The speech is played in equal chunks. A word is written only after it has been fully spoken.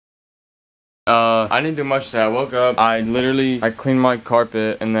I didn't do much today. I woke up, I cleaned my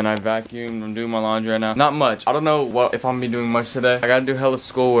carpet, and then I vacuumed. I'm doing my laundry right now. Not much. I don't know if I'm gonna be doing much today. I gotta do hella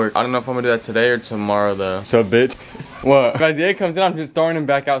schoolwork. I don't know if I'm gonna do that today or tomorrow though. So bitch. What? If Isaiah comes in, I'm just throwing him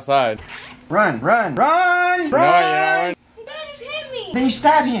back outside. Run, run, run, run! No, yeah. Then you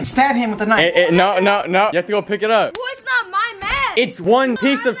stab him. Stab him with a knife. No. You have to go pick it up. Well, it's not my mess. It's one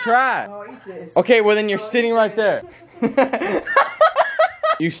piece of trash. Oh, eat this. Okay, well then you're sitting right there.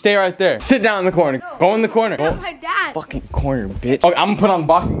 You stay right there. Sit down in the corner. No. Go in the corner. Not my dad. Fucking corner, bitch. Okay, I'm gonna put on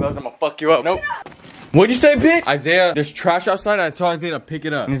boxing gloves. I'm gonna fuck you up. Nope. What'd you say, bitch? Isaiah, there's trash outside. I told Isaiah to pick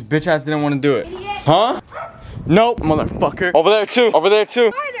it up. And his bitch ass didn't want to do it. Idiot. Huh? Nope, motherfucker. Over there too. Over there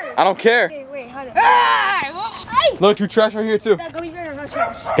too. Spider. I don't care. Okay, wait, hold on. Hey. Look, you trash right here too. That gummy bear is not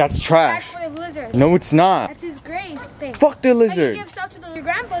trash. That's trash. Trash for the lizard. No, it's not. That's his grave thing. Fuck the I lizard. can give stuff to your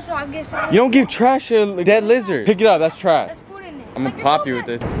grandpa, so I'll give stuff. You don't give trash to a dead lizard. Pick it up. That's trash. That's food in it. I'm Like gonna your pop you with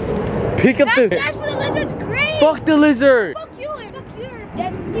soap it. mess. Pick up That's for the lizard's grave. Fuck the lizard. Fuck you and fuck your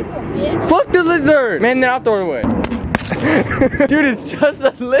dead people, bitch. Fuck the lizard. Man, then I'll throw it away. Dude, it's just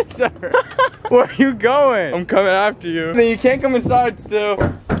a lizard. Where are you going? I'm coming after you. Then you can't come inside still.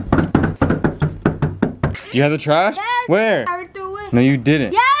 Do you have the trash? Yes. Where? I already threw it. No, you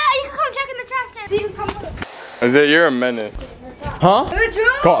didn't. Yeah, you can come check in the trash can. See if you come look. Isaiah, you're a menace. Huh? True.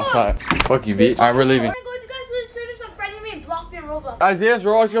 Go outside. Fuck you, bitch. Alright, we're leaving. I'm gonna go to guys to the screen so friendly me and block me and Roblox. Isaiah's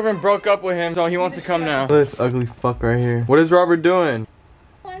Roblox girlfriend broke up with him, so he wants to come now. This ugly fuck right here. What is Robert doing?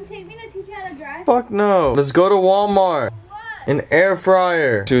 Want to take me to teach you how to drive? Fuck no. Let's go to Walmart. What? An air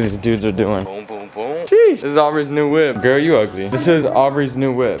fryer. See what these dudes are doing. Boom, boom, boom. Sheesh. This is Aubrey's new whip. Girl, you ugly. This is Aubrey's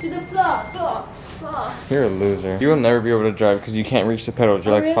new whip. To the floor. You're a loser. You will never be able to drive because you can't reach the pedals.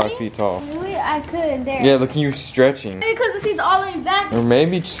 You're like 5 feet tall. Really? I couldn't there. Yeah, look at you stretching. Maybe because the seat's all in back. Or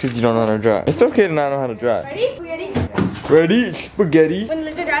maybe just because you don't know how to drive. It's okay to not know how to drive. Ready? Ready? Ready? Spaghetti. When the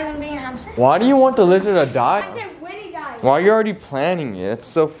lizard dies, I'm getting a hamster. Why do you want the lizard to I die? said when he dies. Why are you already planning it? It's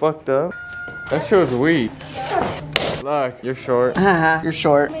so fucked up. That shit was weak. Look, you're short. You're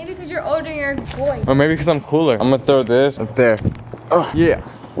short. Maybe because you're older and you're a boy. Or maybe because I'm cooler. I'm gonna throw this up there. Oh, yeah.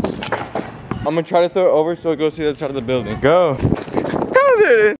 I'm gonna try to throw it over so it goes to the other side of the building. Go. Oh,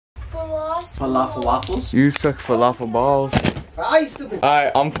 there it is. Falafel waffles. You suck falafel balls. I stupid.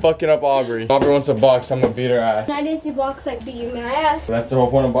 Alright, I'm fucking up Aubrey. Aubrey wants a box, I'm gonna beat her ass. I didn't see box like beat you, my ass. That's the whole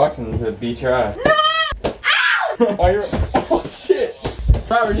point of boxing, is to beat your ass. No! Ow! Oh shit.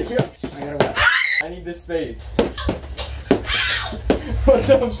 Robert, you go. I gotta wait. I need this space. What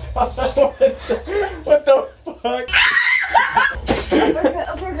the fuck? What the fuck?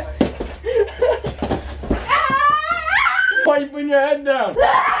 Why are you putting your head down?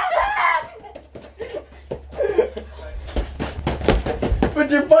 Put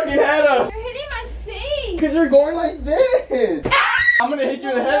your fucking head up. You're hitting my face. Because you're going like this. I'm gonna hit you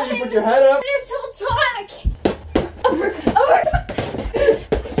in the head and you put your head up. You're so tall. I can't. Uppercut.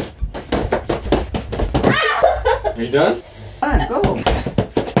 Are you done? Fine, go.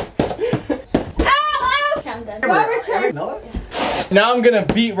 Ow! I'm done. Robert's turn. No? Now I'm gonna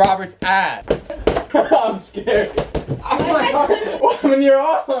beat Robert's ass. I'm scared. What in your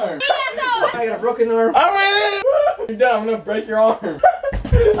arm? I got a broken arm. I win! You're done. I'm gonna break your arm.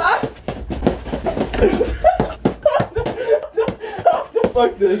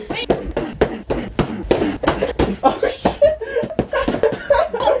 Fuck this. Oh shit.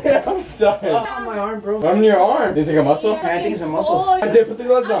 Okay, I'm done. Oh, my arm, bro. What in your arm? Is it a muscle? I think it's a muscle. Isaiah, put the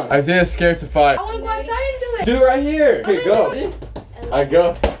gloves on. Isaiah's scared to fight. I want to go outside and do it. Do it right here. Okay, go. I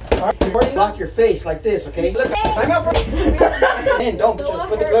go. Alright, block your face like this, okay? Look, time out, bro. And don't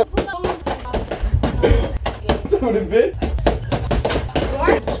put the glove. So the bitch.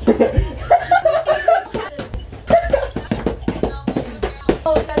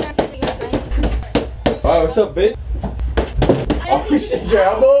 Oh, what's up, bitch? Oh shit, your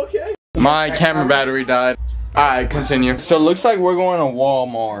elbow okay? My camera battery died. Alright, continue. So it looks like we're going to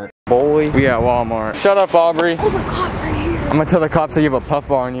Walmart. Boy, we at Walmart. Shut up, Aubrey. Oh, the cops are here. I'm gonna tell the cops that you have a puff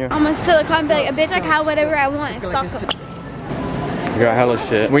bar on you. I'm gonna tell the cops like a bitch I can have whatever I want and suck them. We got hella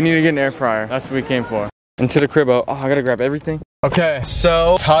shit. We need to get an air fryer. That's what we came for. Into the crib. Oh, I gotta grab everything. Okay,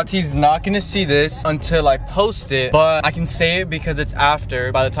 so Tati's not gonna see this until I post it, but I can say it because it's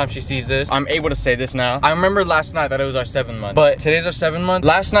after. By the time she sees this, I'm able to say this now. I remember last night that it was our 7th month, but today's our 7th month.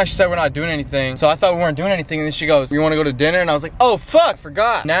 Last night she said we're not doing anything, so I thought we weren't doing anything, and then she goes, "You want to go to dinner?" And I was like, "Oh fuck,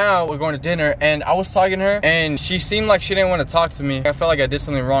 forgot." Now we're going to dinner, and I was talking to her, and she seemed like she didn't want to talk to me. I felt like I did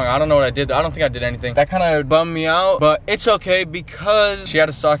something wrong. I don't know what I did. I don't think I did anything. That kind of bummed me out, but it's okay because she had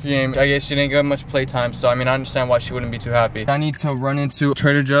a soccer game. I guess she didn't get much playtime, so I mean I understand why she wouldn't be too happy. I need need to run into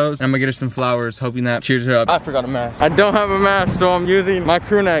Trader Joe's. And I'm gonna get her some flowers, hoping that cheers her up. I forgot a mask. I don't have a mask, so I'm using my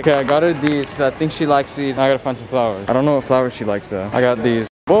crew neck. Okay, I got her these. I think she likes these. I gotta find some flowers. I don't know what flowers she likes though. I got these.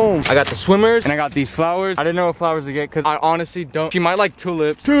 Boom. I got the swimmers and I got these flowers. I didn't know what flowers to get because I honestly don't. She might like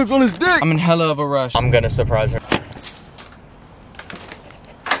tulips. Tulips on his dick. I'm in hella of a rush. I'm gonna surprise her.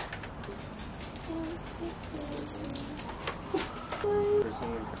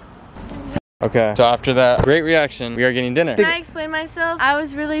 Okay, so after that great reaction, we are getting dinner. Can I explain myself? I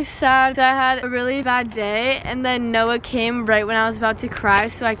was really sad. So I had a really bad day, and then Noah came right when I was about to cry,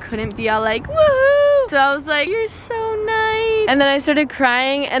 so I couldn't be all like, woohoo! So I was like, you're so nice. And then I started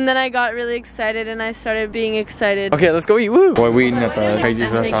crying, and then I got really excited, and I started being excited. Okay, let's go eat. Woo! Boy, we eating at the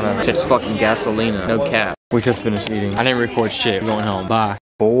craziest restaurant ever. Shit's fucking gasolina, no cap. We just finished eating. I didn't record shit. We're going home. Bye.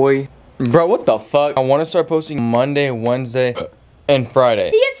 Boy. Bro, what the fuck? I want to start posting Monday, Wednesday, and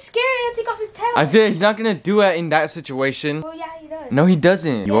Friday. He gets scared and take off his tail. I said he's not gonna do it in that situation. Oh yeah, he does. No, he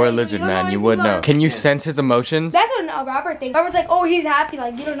doesn't. You are a lizard, man. You would know. Can you sense his emotions? That's what Robert thinks. Robert's like, oh, he's happy.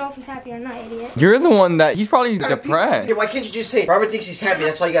 Like, you don't know if he's happy or not, idiot. You're the one that he's probably depressed. Okay, why can't you just say Robert thinks he's happy?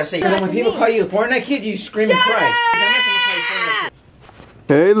 That's all you gotta say. Because when people call you a Fortnite kid, you scream and cry.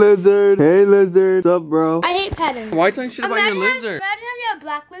 Hey lizard. Hey lizard. What's up, bro? I hate petting. Why talking shit about your lizard? Imagine having a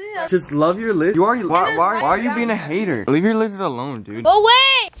black lizard. Just love your lizard. You are. Why are you being a hater? Leave your lizard alone, dude. Oh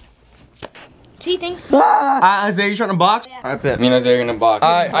wait. See, think. Isaiah, you trying to box? Yeah. I bet. Me and Isaiah are gonna box.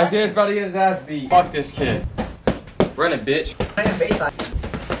 Alright, Isaiah's about to get his ass beat. Fuck this kid. Run it, bitch.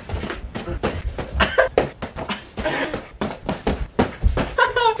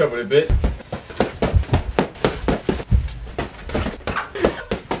 What's up with it, bitch?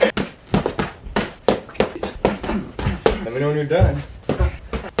 Let me know when you're done.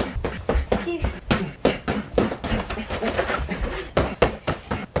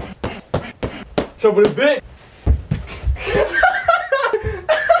 What's up with it, bitch?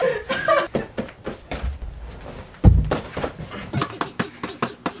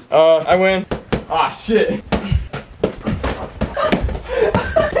 I win. Ah, shit.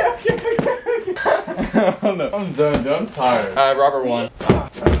 I'm done, dude. I'm tired. Alright, Robert won.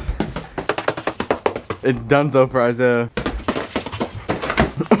 It's done so for Isaiah.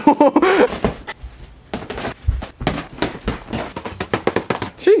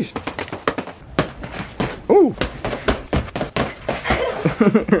 Sheesh. Ooh.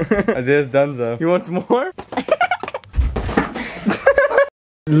 Isaiah's done so. He wants more?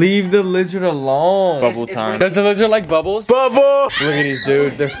 Leave the lizard alone. Bubble time. Does the lizard like bubbles? Bubble! Look at these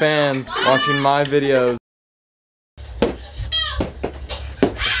dudes. They're fans watching my videos.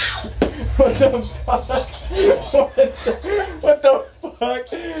 What the fuck? What the fuck?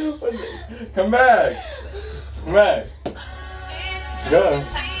 Come back. Come back. Go.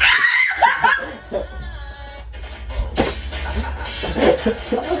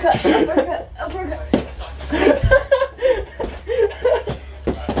 Uppercut.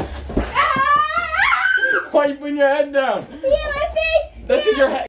 Why are you putting your head down? Yeah, my face. That's because your head.